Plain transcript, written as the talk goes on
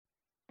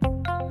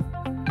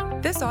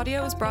This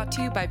audio is brought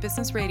to you by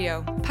Business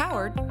Radio,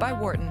 powered by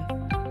Wharton.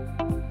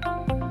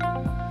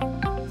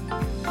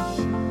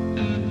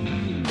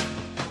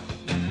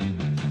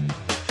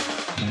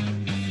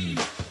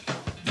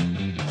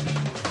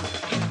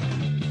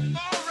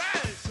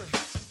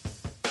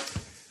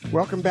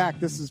 Welcome back.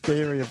 This is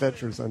Bay Area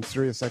Ventures on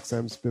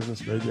SiriusXM's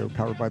Business Radio,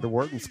 powered by the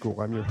Wharton School.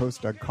 I'm your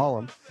host, Doug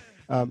Collum.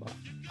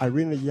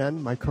 Irina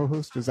Yen, my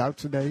co-host, is out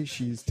today.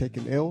 She's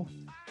taken ill.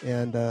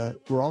 And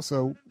we're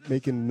also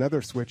making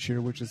another switch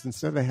here, which is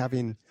instead of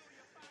having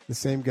the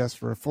same guest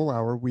for a full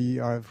hour,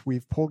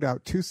 we've pulled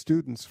out two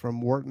students from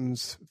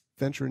Wharton's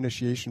Venture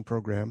Initiation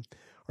Program.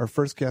 Our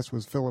first guest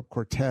was Philip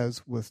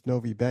Cortez with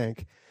Novi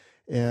Bank.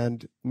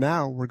 And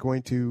now we're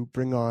going to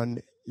bring on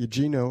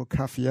Igino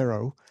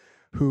Cafiero,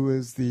 who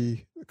is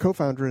the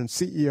co-founder and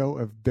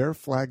CEO of Bear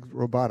Flag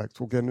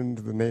Robotics. We'll get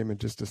into the name in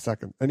just a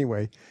second.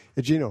 Anyway,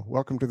 Igino,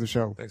 welcome to the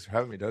show. Thanks for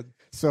having me, Doug.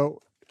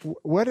 So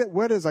what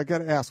is, I got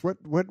to ask,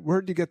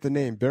 where did you get the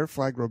name Bear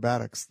Flag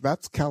Robotics?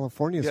 That's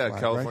California's flag,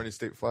 California right?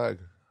 State flag.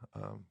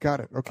 Got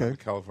it. Okay. I'm a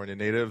California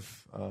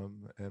native,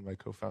 and my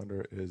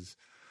co-founder is,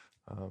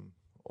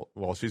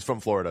 she's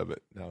from Florida, but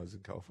now is in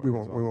California.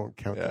 We won't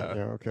count that.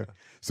 Yeah. Okay. Yeah.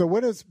 So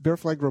what does Bear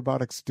Flag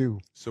Robotics do?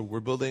 So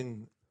we're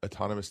building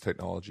autonomous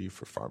technology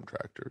for farm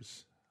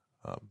tractors.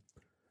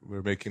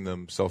 We're making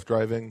them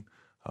self-driving,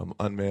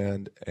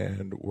 unmanned,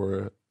 and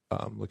we're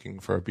looking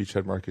for our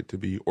beachhead market to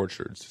be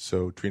orchards.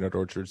 So tree nut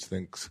orchards,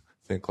 think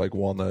like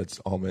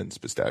walnuts, almonds,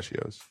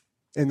 pistachios.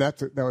 And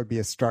that would be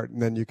a start,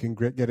 and then you can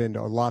get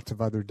into lots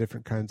of other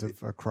different kinds of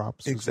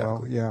crops Exactly.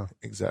 as well. Yeah.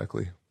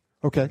 Exactly.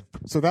 Okay.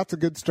 So that's a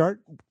good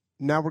start.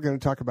 Now we're going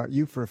to talk about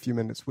you for a few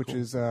minutes, which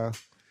is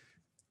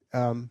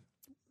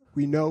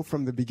we know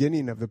from the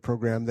beginning of the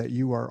program that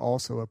you are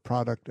also a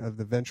product of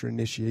the Venture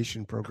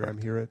Initiation Program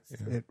here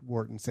at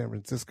Wharton, San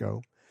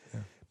Francisco. Yeah.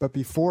 But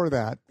before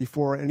that,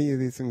 before any of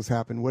these things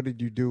happened, what did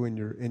you do in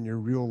your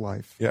real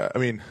life? Yeah, I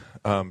mean,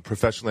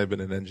 professionally, I've been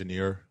an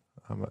engineer.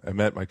 I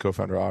met my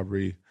co-founder,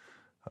 Aubrey,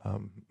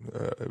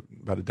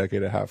 about a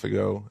decade and a half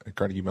ago at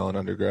Carnegie Mellon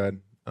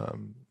undergrad.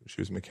 She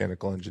was a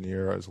mechanical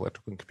engineer. I was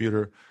electrical and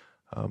computer.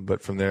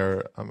 But from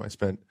there, I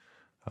spent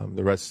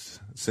the rest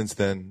since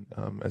then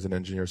as an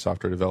engineer,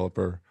 software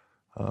developer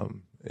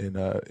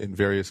in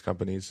various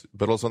companies.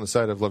 But also on the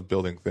side, I've loved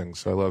building things.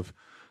 So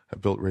I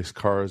built race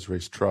cars,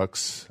 race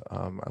trucks.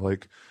 I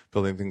like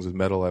building things with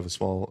metal. I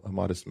have a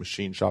modest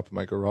machine shop in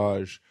my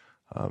garage.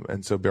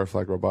 And so Bear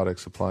Flag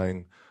Robotics,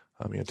 applying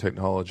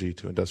technology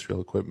to industrial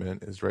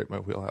equipment, is right in my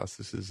wheelhouse.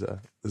 This is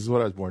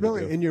what I was born to do.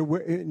 Really?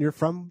 And you're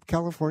from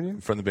California?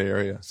 From the Bay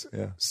Area,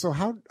 yeah. So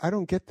how, I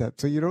don't get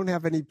that. So you don't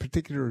have any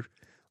particular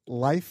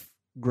life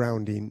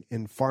grounding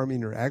in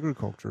farming or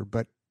agriculture,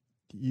 but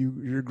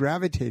you're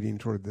gravitating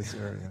toward this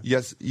area.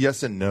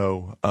 Yes and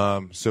no.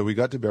 So we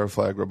got to Bear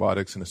Flag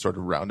Robotics in a sort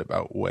of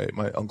roundabout way.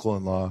 My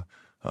uncle-in-law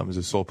is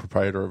a sole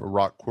proprietor of a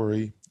rock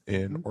quarry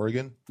in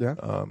Oregon.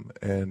 Yeah.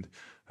 And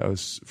I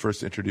was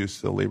first introduced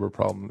to the labor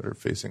problem that are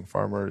facing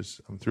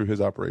farmers through his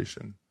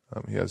operation.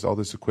 He has all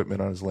this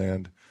equipment on his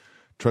land,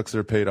 trucks that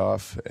are paid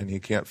off, and he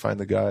can't find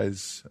the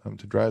guys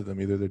to drive them.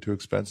 Either they're too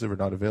expensive or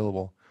not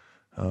available.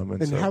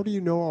 And so, how do you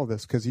know all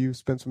this? Because you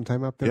spent some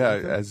time up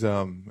there. Yeah, as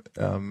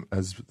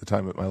the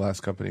time at my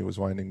last company was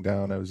winding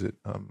down, I was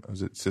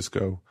at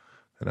Cisco,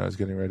 and I was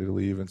getting ready to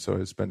leave, and so I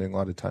was spending a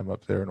lot of time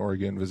up there in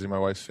Oregon visiting my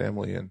wife's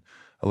family. And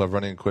I love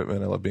running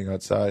equipment. I love being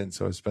outside, and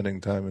so I was spending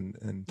time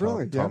in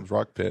Tom's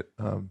Rock Pit.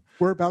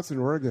 Whereabouts in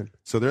Oregon?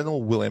 So they're in the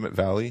Willamette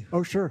Valley.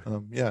 Oh, sure.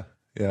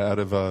 Out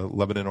of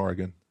Lebanon,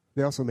 Oregon.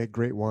 They also make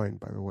great wine,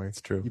 by the way.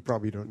 It's true. You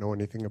probably don't know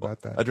anything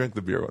about that. I drink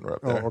the beer when we're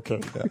up there. Oh, okay.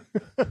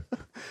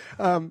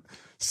 Yeah.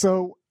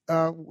 So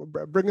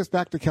bring us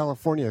back to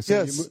California. So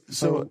yes.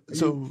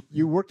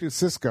 You worked at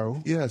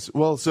Cisco. Yes.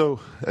 Well,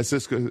 so at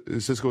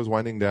Cisco was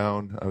winding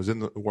down. I was in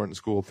the Wharton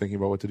School thinking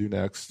about what to do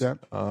next. Yeah.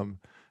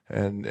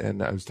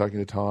 And I was talking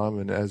to Tom,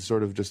 and as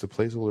sort of just a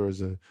placeholder,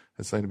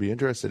 as something to be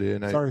interested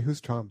in. Sorry,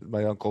 who's Tom?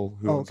 My uncle,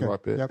 who owns the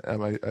Rock Pit. Yep.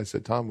 And I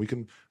said, Tom, we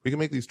can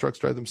make these trucks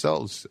drive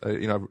themselves.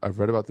 I've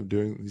read about them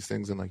doing these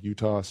things in like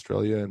Utah,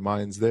 Australia, and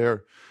mines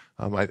there.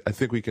 I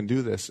think we can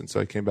do this. And so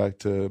I came back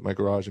to my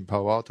garage in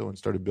Palo Alto and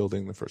started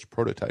building the first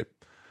prototype.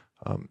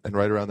 And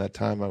right around that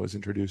time, I was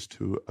introduced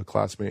to a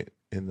classmate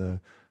in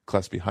the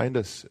class behind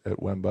us at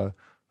Wemba,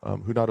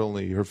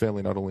 who her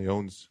family not only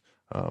owns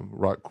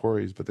rock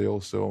quarries, but they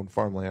also own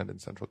farmland in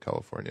Central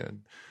California.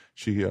 And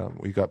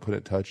we got put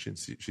in touch, and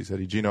she said,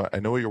 Igino, I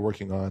know what you're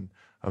working on.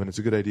 It's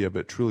a good idea,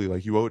 but truly,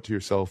 like, you owe it to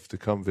yourself to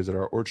come visit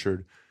our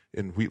orchard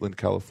in Wheatland,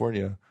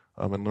 California,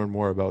 and learn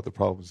more about the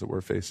problems that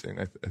we're facing.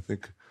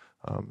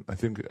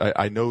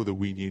 I know that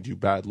we need you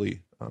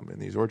badly in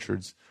these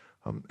orchards.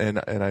 And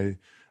I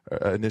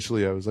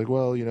initially I was like,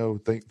 well,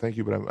 thank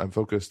you, but I'm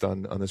focused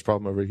on this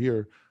problem over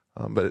here.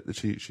 But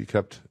she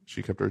kept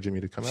urging me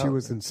to come out. She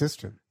was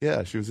insistent.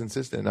 Yeah, she was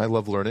insistent. And I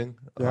love learning.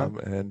 Yeah.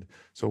 And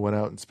so I went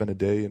out and spent a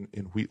day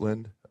in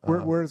Wheatland.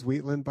 Where is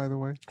Wheatland, by the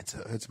way?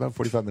 It's about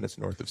 45 minutes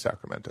north of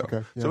Sacramento.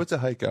 Okay. Yeah. So it's a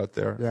hike out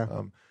there.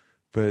 Yeah.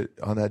 But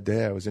on that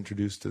day, I was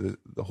introduced to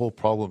the whole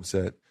problem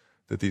set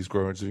that these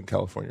growers in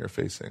California are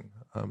facing.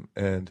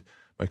 And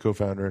my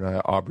co-founder and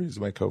I, Aubrey is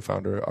my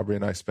co-founder. Aubrey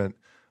and I spent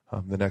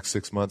the next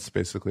 6 months,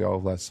 basically all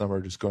of last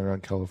summer, just going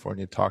around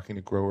California, talking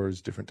to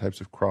growers, different types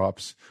of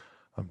crops,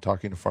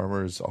 talking to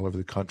farmers all over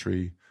the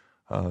country,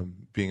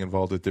 being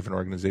involved with different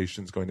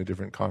organizations, going to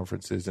different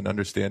conferences, and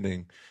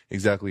understanding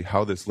exactly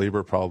how this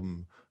labor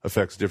problem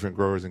affects different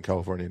growers in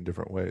California in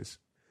different ways.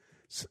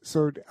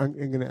 So I'm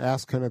going to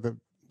ask kind of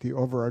the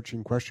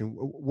overarching question.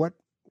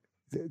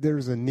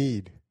 There's a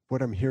need.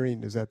 What I'm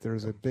hearing is that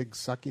there's a big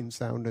sucking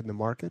sound in the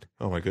market.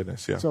 Oh my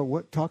goodness, yeah.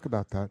 So talk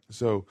about that.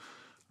 So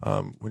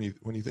when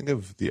you think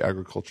of the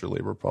agriculture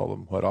labor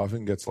problem, what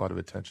often gets a lot of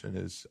attention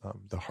is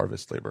the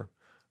harvest labor.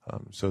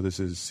 So this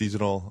is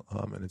seasonal,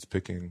 and it's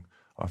picking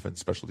often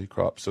specialty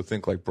crops. So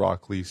think like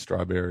broccoli,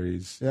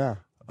 strawberries. Yeah,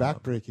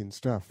 backbreaking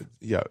stuff.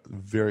 Yeah,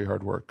 very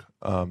hard work.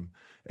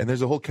 And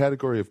there's a whole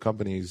category of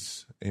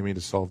companies aiming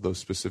to solve those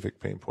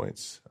specific pain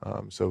points.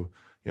 So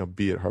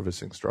be it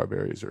harvesting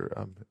strawberries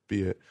or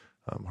be it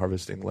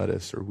harvesting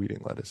lettuce or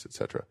weeding lettuce, et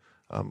cetera.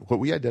 What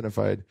we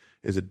identified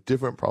is a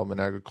different problem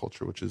in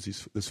agriculture, which is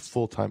this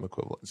full-time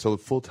equivalent. So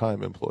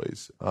full-time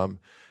employees.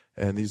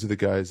 And these are the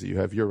guys that you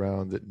have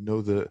year-round that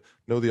know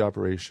the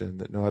operation,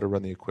 that know how to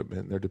run the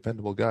equipment. They're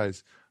dependable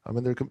guys.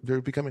 And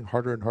they're becoming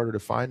harder and harder to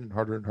find and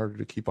harder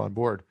to keep on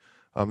board.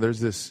 There's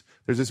this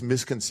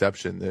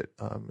misconception that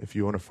if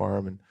you own a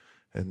farm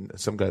and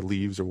some guy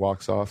leaves or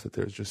walks off, that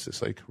there's just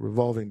this like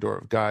revolving door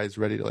of guys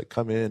ready to like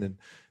come in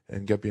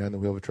and get behind the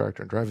wheel of a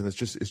tractor and drive. And it's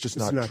just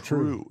not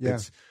true. Yeah.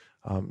 It's,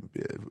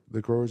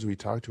 the growers we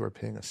talk to are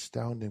paying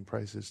astounding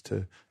prices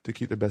to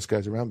keep the best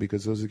guys around,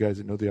 because those are the guys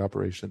that know the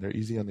operation. They're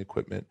easy on the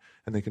equipment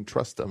and they can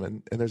trust them.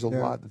 And there's a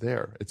lot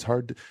there. It's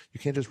hard. You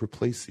can't just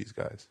replace these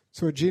guys.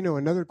 So Igino,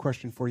 another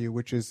question for you,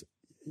 which is,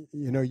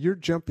 you're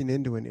jumping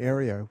into an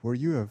area where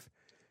you have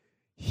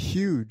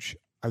huge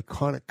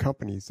iconic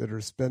companies that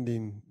are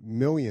spending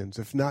millions,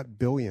 if not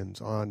billions,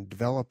 on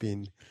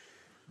developing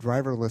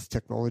driverless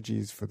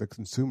technologies for the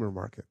consumer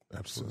market.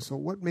 Absolutely. So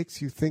what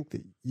makes you think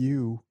that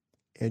you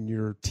and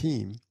your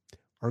team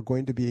are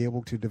going to be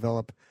able to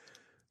develop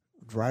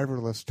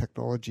driverless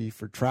technology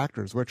for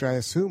tractors, which I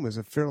assume is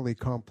a fairly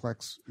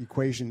complex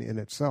equation in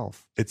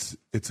itself? It's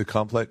a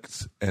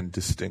complex and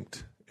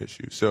distinct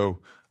issue. So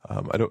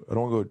I don't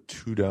want to go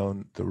too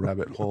down the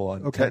rabbit hole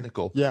on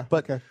technical. Yeah.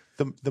 But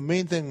the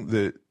main thing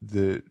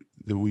that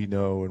we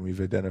know and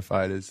we've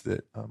identified is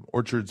that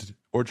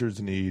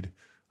orchards need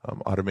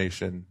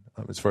automation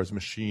as far as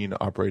machine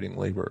operating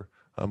labor.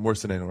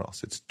 Worse than anyone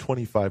else. It's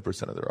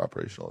 25% of their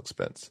operational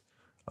expense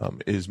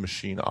is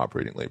machine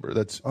operating labor.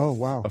 That's a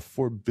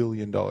 $4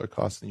 billion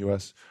cost in the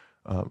U.S.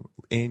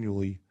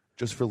 Annually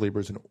just for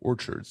laborers in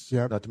orchards,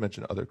 not to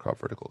mention other crop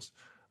verticals.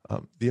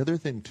 The other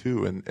thing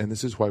too, and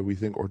this is why we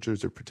think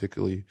orchards are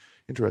particularly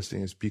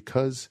interesting, is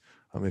because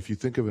if you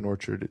think of an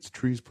orchard, it's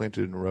trees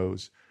planted in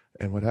rows,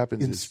 and what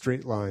happens is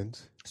straight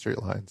lines.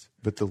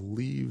 But the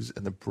leaves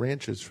and the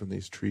branches from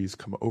these trees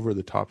come over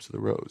the tops of the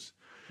rows.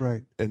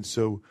 Right. And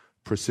so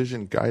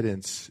precision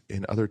guidance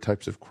in other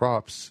types of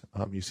crops,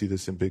 you see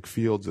this in big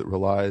fields that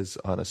relies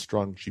on a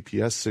strong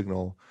GPS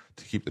signal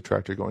to keep the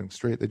tractor going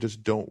straight. They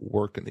just don't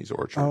work in these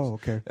orchards. Oh,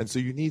 okay. And so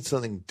you need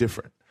something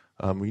different.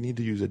 We need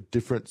to use a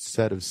different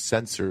set of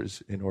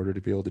sensors in order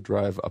to be able to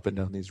drive up and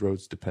down these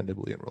roads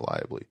dependably and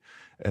reliably.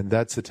 And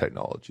that's the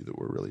technology that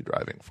we're really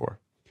driving for.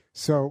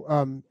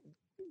 So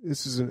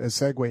this is a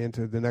segue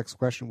into the next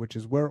question, which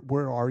is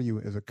where are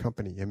you as a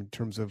company in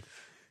terms of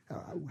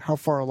how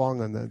far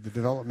along on the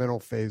developmental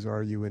phase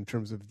are you in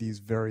terms of these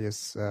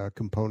various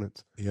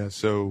components? Yeah,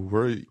 so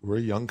we're a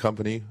young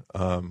company.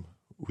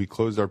 We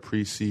closed our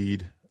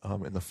pre-seed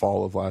in the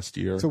fall of last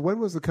year. So when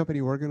was the company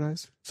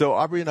organized? So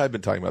Aubrey and I have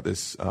been talking about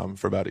this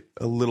for about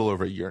a little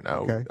over a year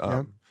now.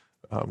 Okay.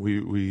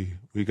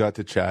 We got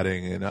to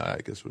chatting in I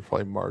guess it was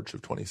probably March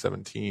of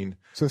 2017.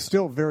 So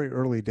still very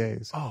early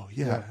days. Oh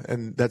yeah,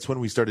 and that's when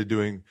we started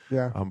doing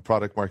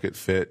product market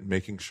fit and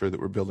making sure that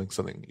we're building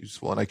something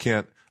useful. And I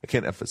can't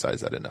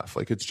emphasize that enough.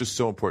 Like, it's just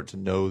so important to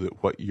know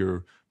that what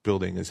you're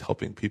building is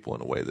helping people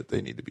in a way that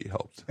they need to be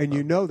helped. And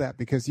you know that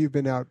because you've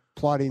been out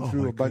plodding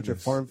through a bunch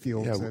of farm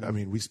fields. Yeah, I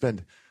mean, we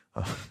spend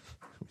a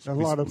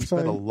lot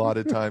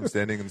of time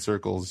standing in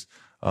circles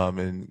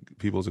in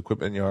people's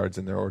equipment yards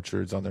and their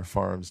orchards on their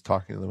farms,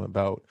 talking to them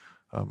about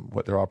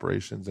what their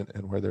operations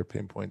and where their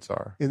pain points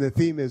are. And the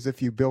theme is,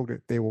 if you build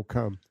it, they will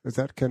come. Is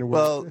that kind of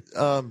what?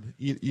 Well,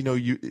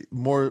 you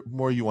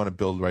more you want to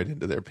build right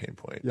into their pain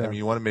point. Yeah. I mean,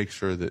 you want to make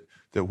sure that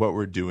what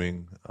we're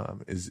doing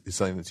is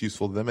something that's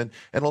useful to them,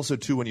 and also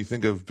too, when you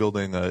think of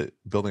building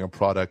a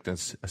product, and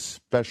it's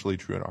especially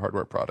true in a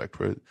hardware product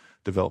where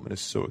development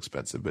is so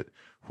expensive, but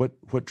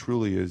what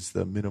truly is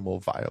the minimal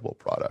viable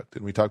product?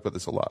 And we talk about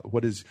this a lot.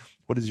 What is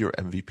your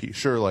MVP?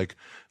 Sure, like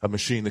a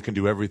machine that can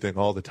do everything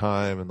all the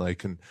time and like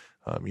can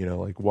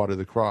like water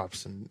the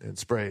crops and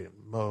spray and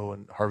mow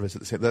and harvest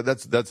at the same.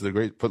 That's the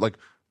great. But like,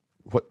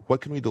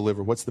 what can we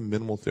deliver? What's the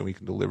minimal thing we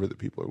can deliver that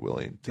people are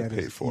willing to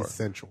pay for?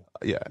 Essential.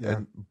 Yeah,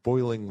 and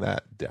boiling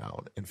that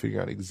down and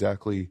figuring out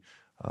exactly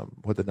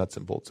what the nuts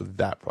and bolts of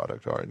that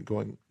product are and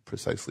going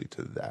precisely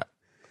to that.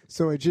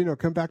 So, Igino,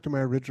 come back to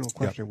my original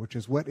question, which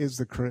is, what is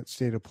the current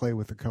state of play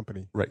with the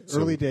company? Right.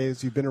 Early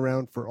days, you've been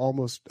around for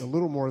almost a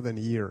little more than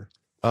a year.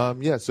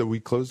 So we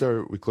closed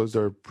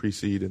our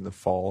pre-seed in the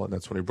fall, and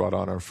that's when we brought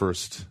on our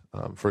first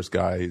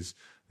guys,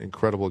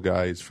 incredible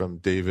guys from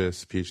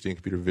Davis, PhD in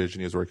computer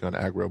vision. He was working on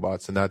ag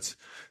robots, and that's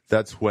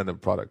when the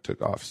product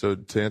took off. So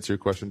to answer your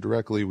question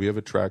directly, we have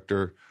a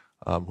tractor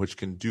which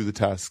can do the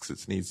tasks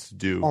it needs to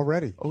do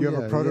already. You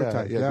have a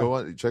prototype. Yeah. Go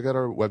on, check out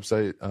our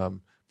website.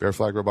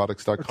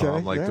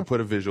 bearflagrobotics.com. Okay, to put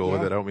a visual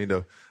with it. I don't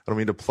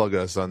mean to plug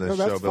us on this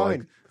show, but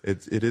fine.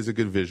 It is a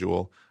good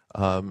visual.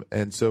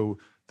 And so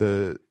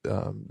the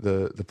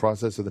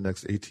process of the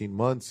next 18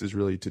 months is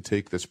really to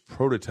take this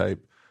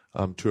prototype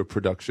to a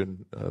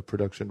production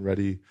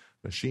ready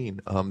machine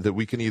that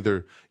we can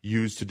either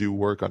use to do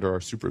work under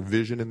our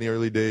supervision in the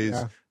early days,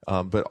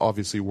 but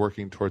obviously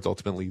working towards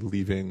ultimately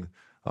leaving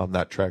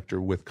that tractor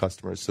with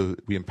customers so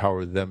that we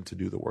empower them to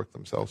do the work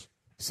themselves.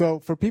 So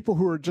for people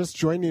who are just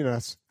joining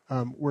us,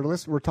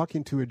 we're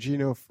talking to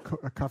Igino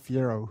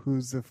Cafiero,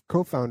 who's the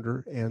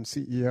co-founder and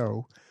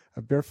CEO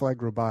of Bear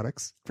Flag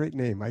Robotics. Great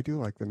name. I do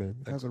like the name.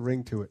 It has a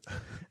ring to it.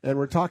 And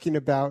we're talking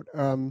about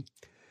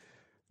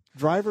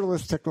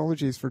driverless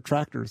technologies for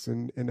tractors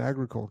in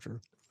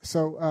agriculture.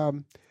 So,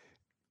 I'm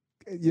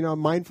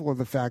mindful of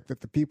the fact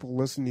that the people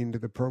listening to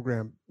the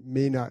program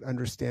may not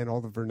understand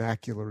all the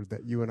vernacular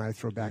that you and I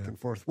throw back and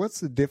forth. What's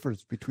the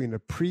difference between a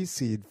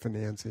pre-seed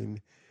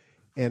financing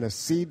and a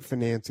seed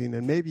financing?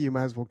 And maybe you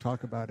might as well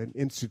talk about an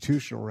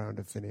institutional round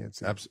of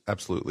financing.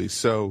 Absolutely.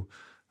 So,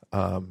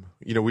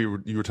 you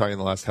were talking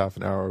the last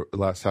half hour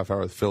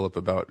with Philip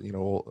about,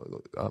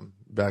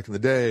 back in the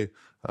day,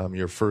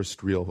 your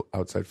first real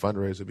outside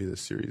fundraise would be the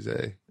Series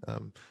A.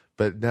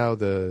 But now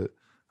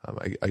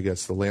I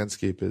guess the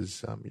landscape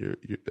is your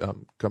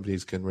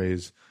companies can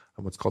raise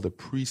what's called a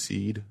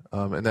pre-seed,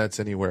 and that's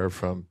anywhere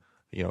from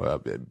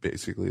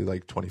basically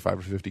like 25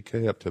 or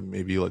 50K up to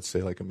maybe, let's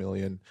say, like $1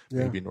 million,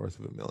 maybe north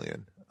of $1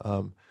 million.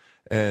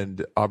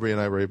 And Aubrey and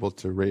I were able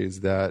to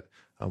raise that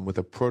with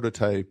a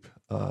prototype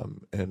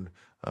and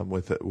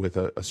with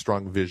a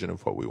strong vision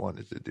of what we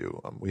wanted to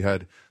do. We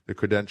had the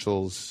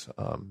credentials,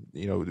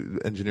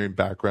 engineering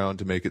background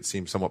to make it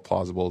seem somewhat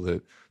plausible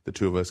that the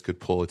two of us could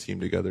pull a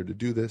team together to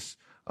do this.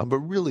 But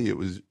really, it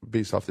was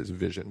based off this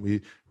vision.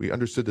 We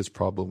understood this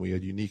problem. We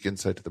had unique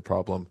insight to the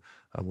problem.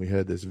 We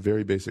had this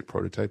very basic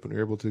prototype, and we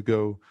were able to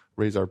go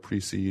raise our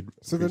pre-seed.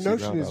 So the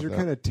notion is you're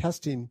kind of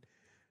testing,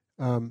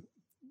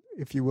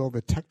 if you will,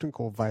 the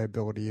technical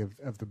viability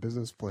of the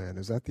business plan.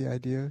 Is that the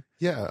idea?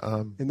 Yeah.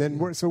 And then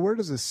where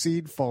does a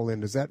seed fall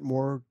in? Is that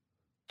more?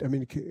 I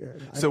mean,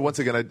 once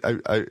again,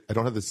 I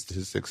don't have the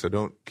statistics, so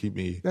don't keep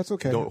me. That's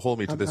okay. Don't hold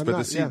me to this.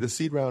 But the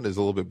seed round is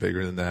a little bit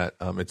bigger than that.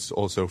 It's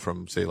also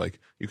from, say,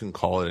 like, you can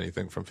call it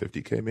anything from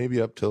 50K,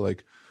 maybe up to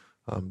like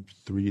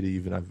 3 to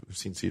even, I've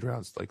seen seed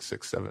rounds like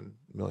 $6-7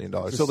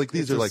 million. So like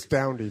these are like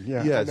astounding.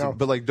 Yeah. Yeah.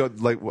 But I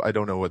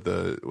don't know what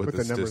the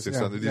statistics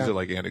are. These are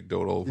like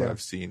anecdotal what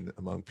I've seen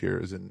among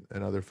peers and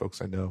other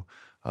folks I know.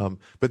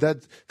 But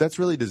that's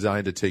really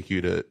designed to take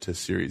you to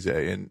Series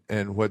A,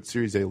 and what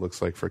Series A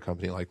looks like for a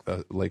company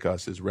like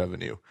us is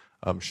revenue,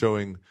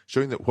 showing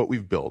that what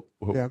we've built,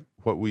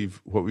 what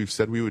we've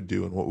said we would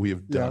do, and what we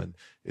have done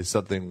is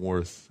something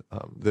worth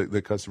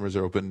the customers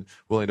are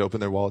willing to open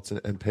their wallets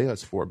and pay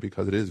us for,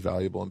 because it is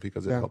valuable and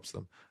because it helps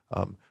them.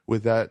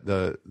 With that,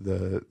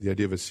 the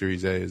idea of a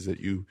Series A is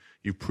that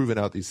you've proven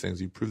out these things,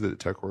 you prove that the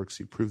tech works,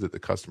 you prove that the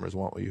customers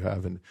want what you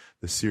have, and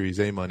the Series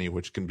A money,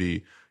 which can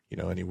be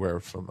anywhere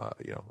from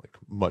like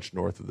much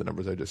north of the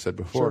numbers I just said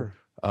before.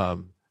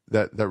 Sure.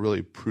 That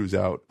really proves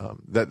out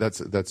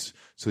that's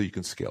so you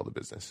can scale the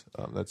business.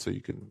 That's so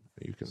you can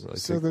really.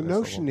 So the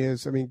notion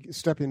is,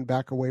 stepping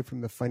back away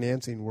from the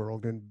financing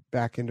world and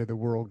back into the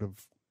world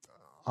of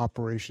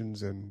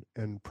operations and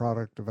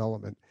product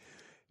development.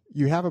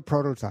 You have a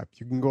prototype.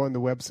 You can go on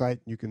the website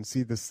and you can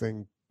see this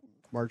thing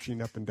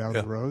marching up and down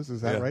the rows. Is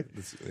that right?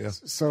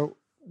 So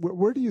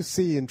where do you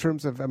see, in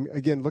terms of,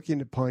 again,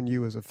 looking upon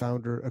you as a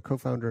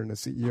co-founder and a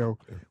CEO,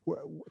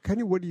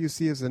 what do you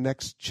see as the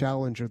next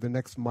challenge or the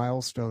next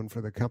milestone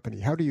for the company?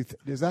 How do you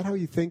is that how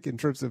you think in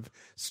terms of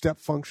step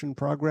function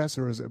progress,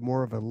 or is it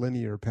more of a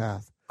linear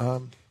path?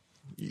 Some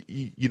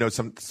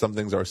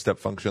things are step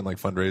function, like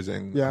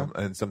fundraising,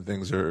 and some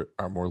things are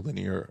more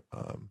linear,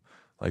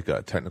 like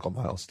technical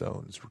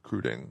milestones,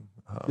 recruiting,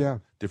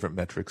 different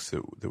metrics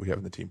that we have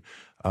in the team.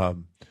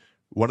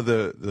 One of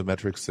the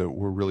metrics that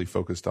we're really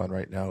focused on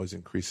right now is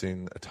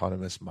increasing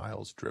autonomous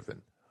miles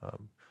driven.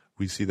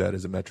 We see that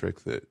as a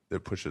metric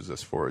that pushes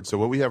us forward. So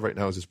what we have right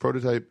now is this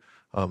prototype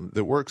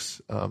that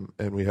works,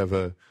 and we have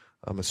a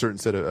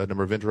certain a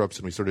number of interrupts,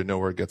 and we sort of know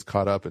where it gets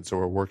caught up, and so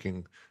we're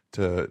working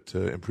to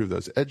improve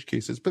those edge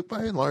cases. But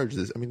by and large,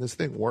 this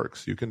thing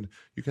works. You can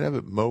have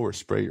it mow or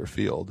spray your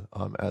field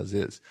as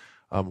is.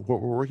 What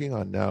we're working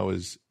on now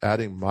is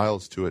adding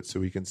miles to it, so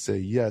we can say,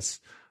 yes,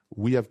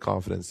 we have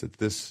confidence that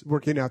this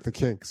working out the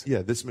kinks.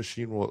 Yeah, this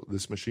machine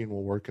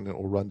will work, and it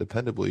will run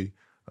dependably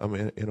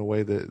in a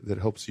way that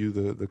helps you,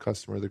 the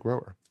customer, the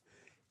grower.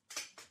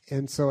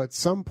 And so at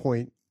some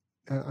point,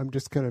 I'm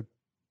just kind of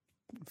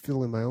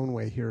feel in my own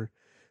way here.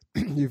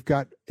 You've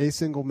got a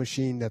single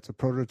machine that's a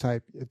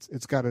prototype.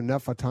 It's got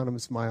enough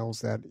autonomous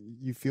miles that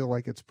you feel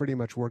like it's pretty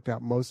much worked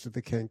out most of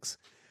the kinks.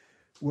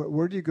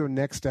 Where do you go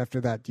next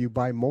after that? Do you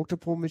buy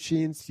multiple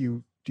machines?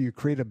 Do you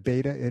create a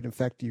beta? And in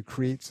fact, do you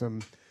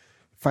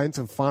find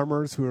some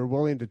farmers who are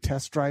willing to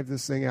test drive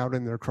this thing out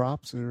in their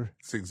crops?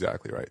 That's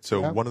exactly right.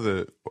 So one of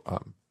the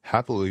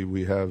happily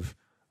we have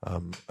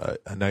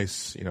a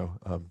nice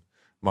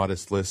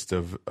modest list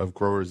of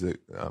growers that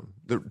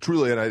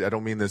truly, and I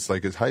don't mean this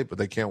like as hype, but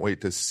they can't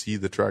wait to see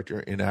the tractor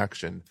in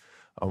action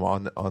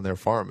on their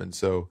farm. And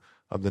so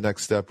the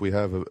next step, we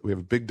have a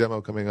big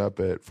demo coming up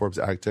at Forbes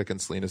AgTech in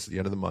Salinas at the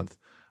end of the month.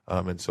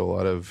 And so a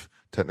lot of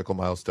technical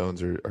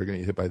milestones are going to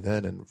get hit by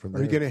then. And from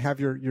there, are you going to have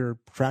your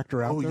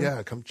tractor out there? Oh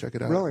yeah, come check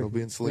it out. Really? It'll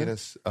be in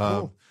Salinas. Yeah.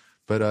 Cool.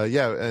 But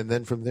and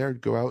then from there,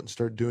 go out and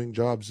start doing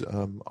jobs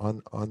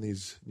on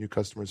these new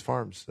customers'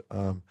 farms.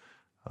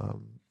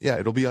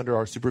 It'll be under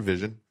our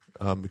supervision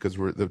because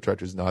the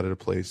tractor's not at a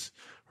place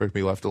where it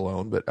can be left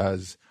alone. But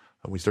as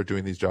we start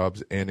doing these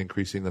jobs and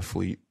increasing the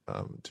fleet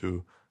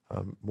to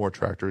more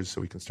tractors,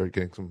 so we can start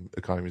getting some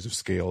economies of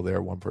scale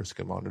there. One person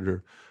can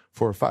monitor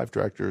 4 or 5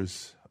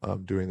 tractors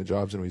doing the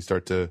jobs, and we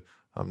start to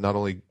not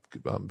only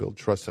build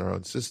trust in our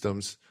own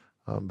systems,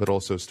 but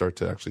also start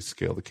to actually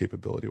scale the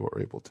capability of what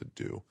we're able to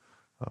do.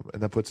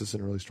 And that puts us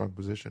in a really strong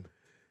position.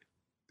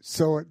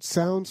 So it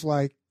sounds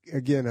like,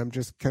 again, I'm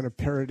just kind of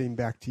parroting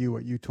back to you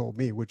what you told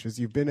me, which is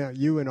you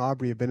and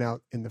Aubrey have been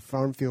out in the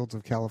farm fields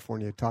of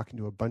California talking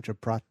to a bunch of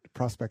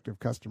prospective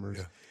customers.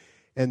 Yeah.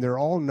 And they're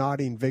all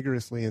nodding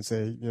vigorously and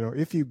say,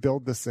 if you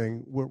build this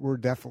thing, we're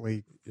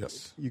definitely,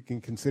 yes, you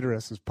can consider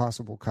us as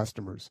possible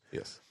customers.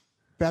 Yes.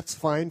 That's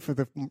fine for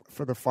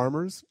the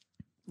farmers.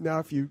 Now,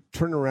 if you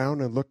turn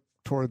around and look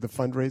toward the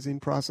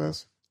fundraising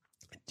process,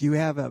 do you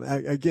have,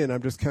 again,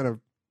 I'm just kind of,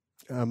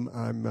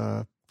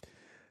 I'm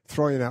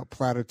throwing out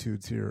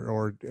platitudes here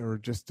or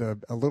just a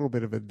little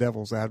bit of a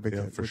devil's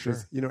advocate. Yeah, for sure.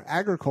 Is,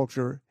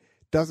 agriculture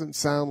doesn't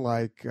sound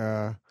like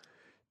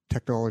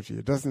technology.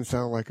 It doesn't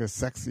sound like a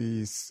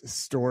sexy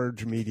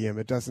storage medium.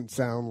 It doesn't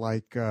sound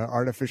like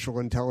artificial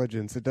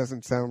intelligence. It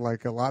doesn't sound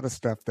like a lot of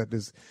stuff that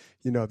is,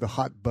 the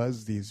hot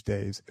buzz these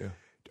days. Yeah.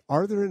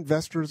 Are there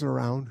investors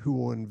around who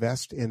will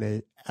invest in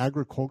a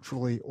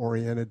agriculturally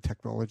oriented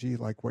technology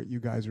like what you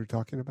guys are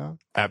talking about?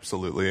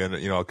 Absolutely. And,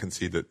 I'll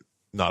concede that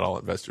not all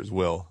investors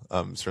will.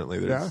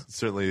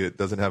 Certainly it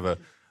doesn't have a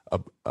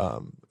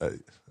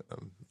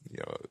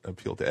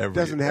appeal to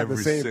every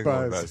single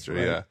buzz, investor.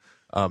 Right?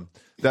 Yeah.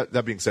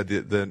 That being said,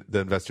 the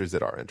investors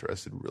that are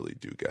interested really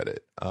do get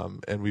it.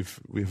 And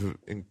we've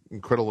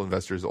incredible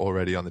investors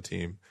already on the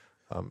team.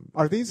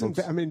 Are these?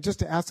 Just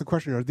to ask the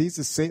question, are these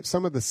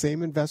some of the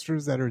same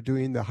investors that are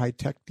doing the high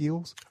tech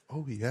deals?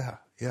 Oh yeah.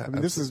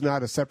 This is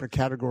not a separate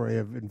category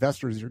of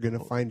investors you're going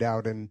to find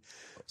out in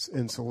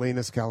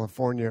Salinas,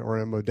 California, or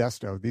in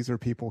Modesto. These are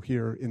people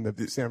here in the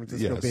San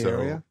Francisco Bay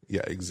Area.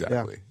 Yeah,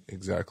 exactly.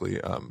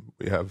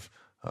 We have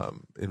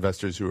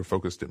investors who are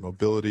focused in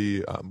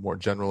mobility, more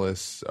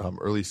generalists,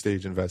 early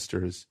stage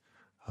investors,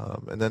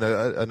 and then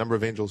a number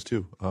of angels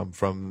too,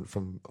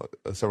 from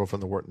several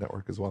from the Wharton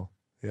Network as well.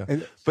 Yeah.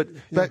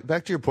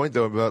 Back to your point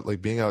though about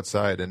like being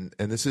outside and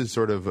this is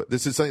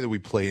something that we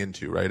play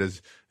into, right?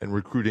 And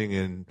recruiting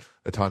in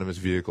autonomous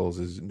vehicles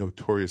is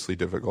notoriously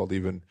difficult,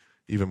 even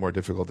more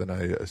difficult than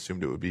I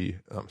assumed it would be.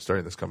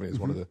 Starting this company is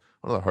one of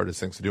the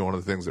hardest things to do. One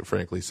of the things that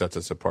frankly sets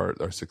us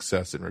apart. Our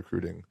success in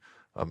recruiting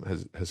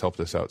has helped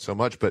us out so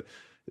much, but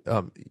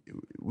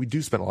we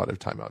do spend a lot of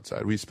time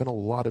outside. We spend a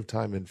lot of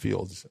time in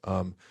fields.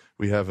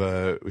 We have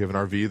an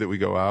RV that we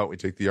go out. We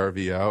take the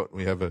RV out. And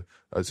we have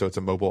so it's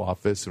a mobile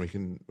office,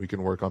 and we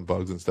can work on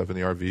bugs and stuff in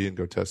the RV and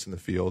go test in the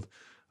field.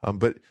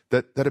 But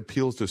that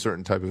appeals to a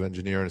certain type of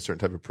engineer and a certain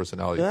type of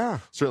personality. Yeah.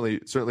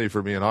 Certainly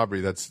for me and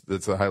Aubrey, that's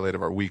the highlight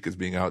of our week is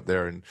being out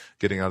there and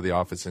getting out of the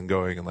office and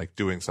going and like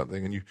doing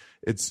something. And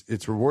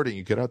it's rewarding.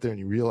 You get out there and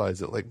you realize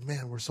that like,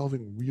 man, we're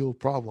solving real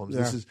problems.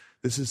 Yeah.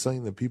 This is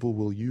something that people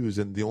will use,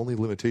 and the only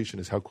limitation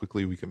is how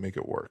quickly we can make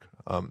it work.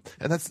 And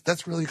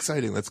that's really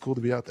exciting. That's cool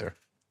to be out there.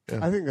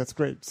 Yeah. I think that's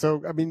great. So,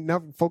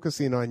 now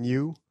focusing on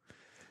you,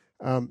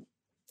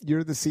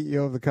 you're the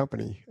CEO of the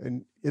company,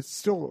 and it's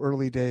still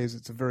early days.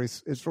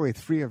 It's really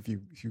 3 of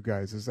you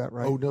guys. Is that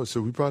right? Oh no.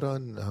 So we brought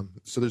on,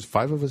 so there's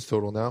 5 of us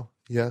total now.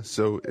 Yeah.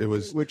 So it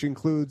was, which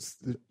includes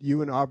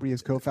you and Aubrey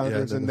as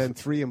co-founders, and then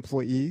 3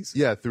 employees.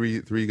 Yeah.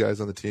 Three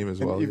guys on the team as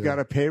well. You've got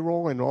a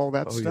payroll and all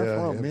that stuff.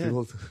 Yeah, oh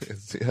man.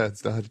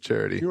 It's not a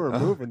charity. You are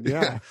moving.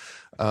 Yeah.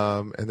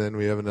 And then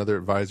we have another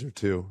advisor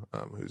too,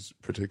 who's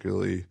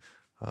particularly,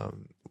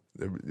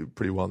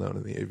 pretty well known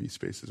in the AV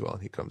space as well.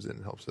 And he comes in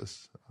and helps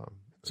us.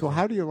 So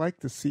how do you like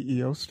the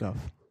CEO stuff?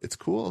 It's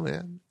cool,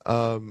 man.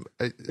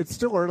 It's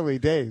still early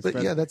days,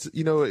 but yeah, that's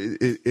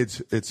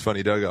it's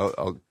funny, Doug.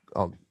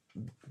 I'll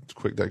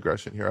quick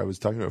digression here. I was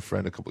talking to a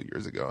friend a couple of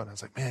years ago, and I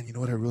was like, man, you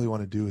know what I really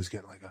want to do is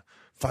get like a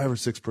 5 or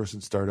 6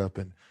 person startup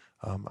and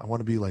I want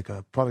to be like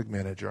a product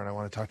manager, and I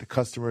want to talk to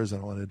customers,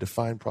 and I want to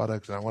define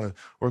products, and I want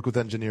to work with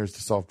engineers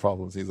to solve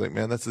problems. And he's like,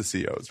 man, that's the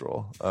CEO's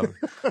role.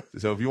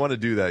 So if you want to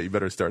do that, you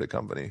better start a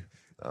company.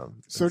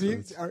 So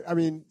I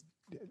mean,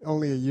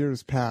 only a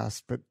year's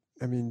passed, but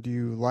I mean, do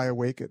you lie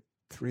awake at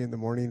 3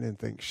 a.m. and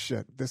think,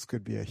 shit, this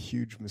could be a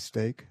huge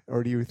mistake?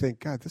 Or do you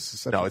think, God, this is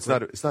such it's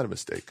not a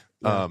mistake.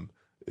 Yeah.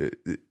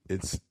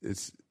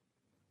 It's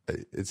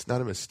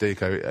not a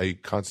mistake. I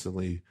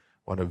constantly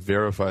want to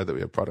verify that we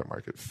have product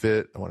market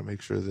fit. I want to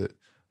make sure that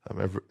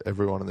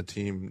everyone on the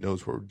team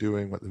knows what we're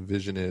doing, what the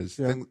vision is,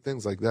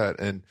 things like that.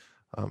 And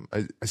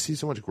I see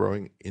so much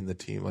growing in the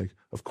team. Like,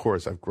 of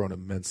course, I've grown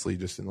immensely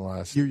just in the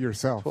last you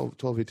yourself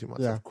 12, 18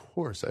 months. Yeah. Of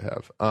course I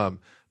have.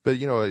 But,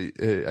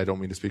 I don't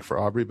mean to speak for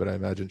Aubrey, but I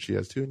imagine she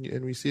has too.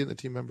 And we see it in the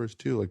team members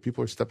too. Like,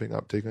 people are stepping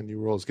up, taking on new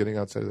roles, getting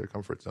outside of their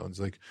comfort zones.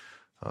 Like,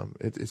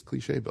 it's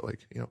cliche, but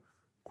like,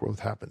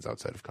 growth happens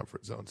outside of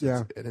comfort zones.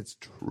 Yeah. And it's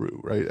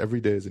true, right?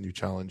 Every day is a new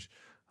challenge.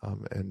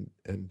 And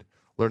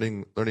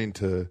learning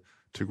to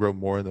grow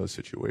more in those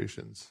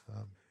situations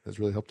has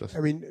really helped us.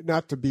 I mean,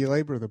 not to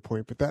belabor the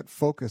point, but that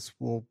focus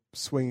will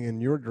swing in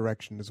your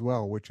direction as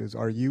well, which is,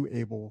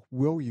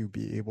 will you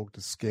be able to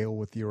scale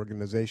with the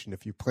organization?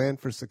 If you plan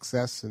for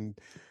success and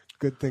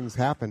good things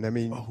happen, I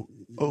mean,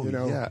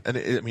 yeah. And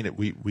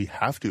we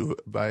have to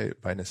by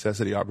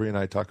necessity. Aubrey and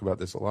I talk about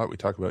this a lot. We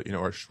talk about,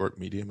 our short,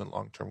 medium, and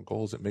long-term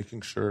goals, and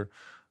making sure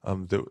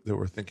that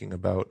we're thinking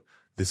about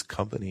this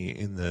company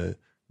in the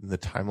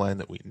timeline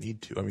that we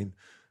need to. I mean,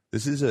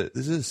 this is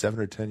a 7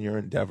 or 10 year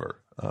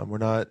endeavor.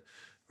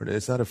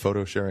 It's not a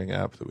photo sharing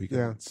app that we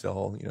can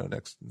sell,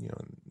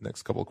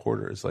 next couple of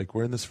quarters. Like,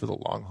 we're in this for the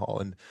long haul,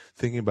 and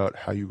thinking about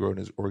how you grow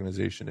an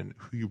organization and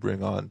who you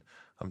bring on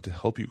to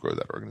help you grow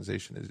that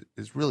organization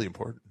is really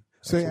important.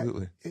 So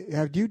absolutely.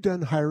 Have you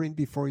done hiring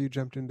before you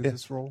jumped into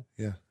this role?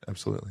 Yeah,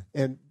 absolutely.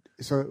 And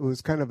so it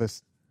was kind of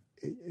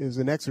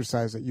an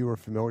exercise that you were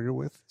familiar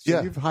with.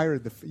 So you've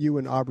hired you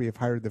and Aubrey have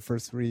hired the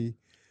first three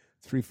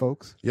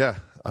folks. Yeah.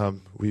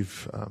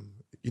 We've,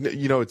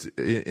 it's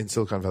in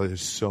Silicon Valley,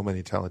 there's so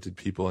many talented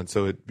people. And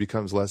so it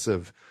becomes less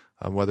of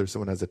whether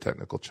someone has the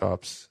technical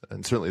chops.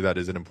 And certainly that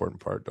is an important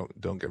part.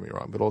 Don't get me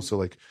wrong. But also,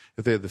 like,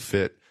 if they have the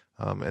fit,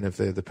 and if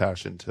they have the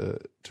passion to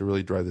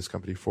really drive this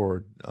company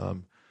forward.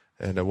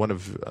 And one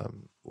of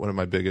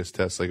my biggest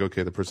tests, like,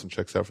 okay, the person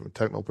checks out from a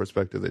technical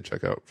perspective, they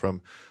check out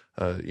from,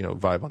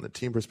 vibe on the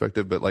team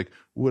perspective, but like,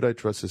 would I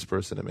trust this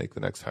person to make the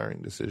next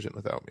hiring decision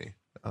without me?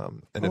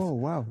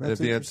 If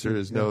the answer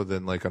is no,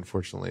 then, like,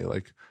 unfortunately,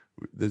 like,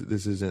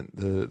 this isn't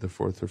the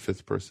fourth or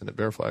fifth person at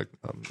Bear Flag.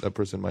 That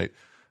person might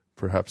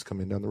perhaps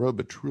come in down the road,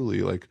 but truly,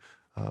 like,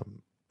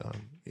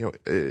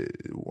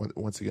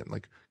 once again,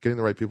 like, getting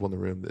the right people in the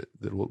room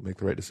that will make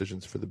the right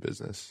decisions for the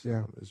business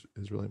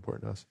is really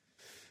important to us.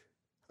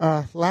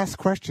 Last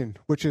question,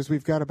 which is,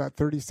 we've got about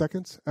 30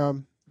 seconds.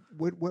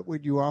 What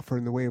would you offer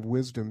in the way of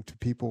wisdom to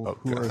people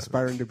who are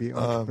aspiring to be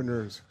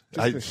entrepreneurs?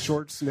 Just a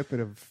short snippet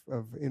of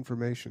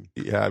information.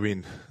 Yeah, I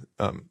mean,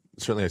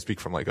 certainly I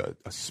speak from like a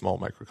small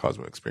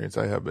microcosm experience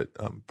I have, but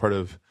part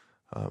of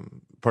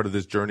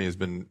this journey has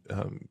been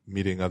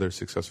meeting other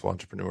successful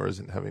entrepreneurs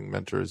and having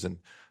mentors. And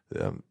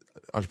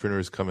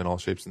entrepreneurs come in all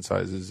shapes and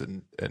sizes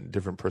and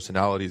different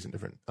personalities and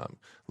different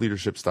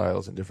leadership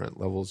styles and different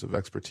levels of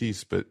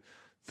expertise. But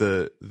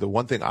the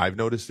one thing I've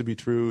noticed to be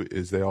true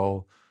is they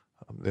all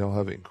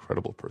have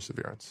incredible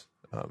perseverance.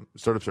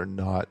 Startups are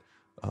not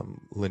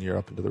linear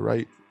up and to the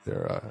right.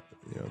 They're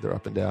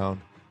up and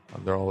down.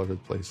 They're all over the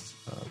place.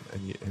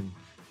 And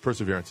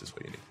perseverance is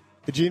what you need.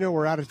 Igino,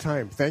 we're out of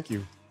time. Thank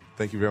you.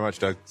 Thank you very much,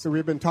 Doug. So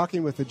we've been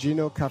talking with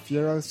Igino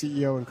Cafiero,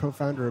 CEO and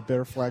co-founder of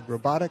Bear Flag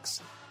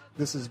Robotics.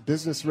 This is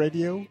Business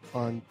Radio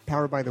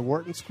powered by the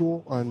Wharton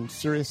School on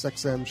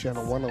SiriusXM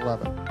Channel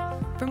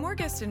 111. For more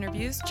guest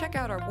interviews, check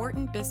out our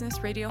Wharton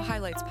Business Radio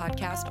Highlights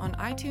podcast on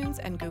iTunes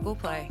and Google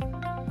Play.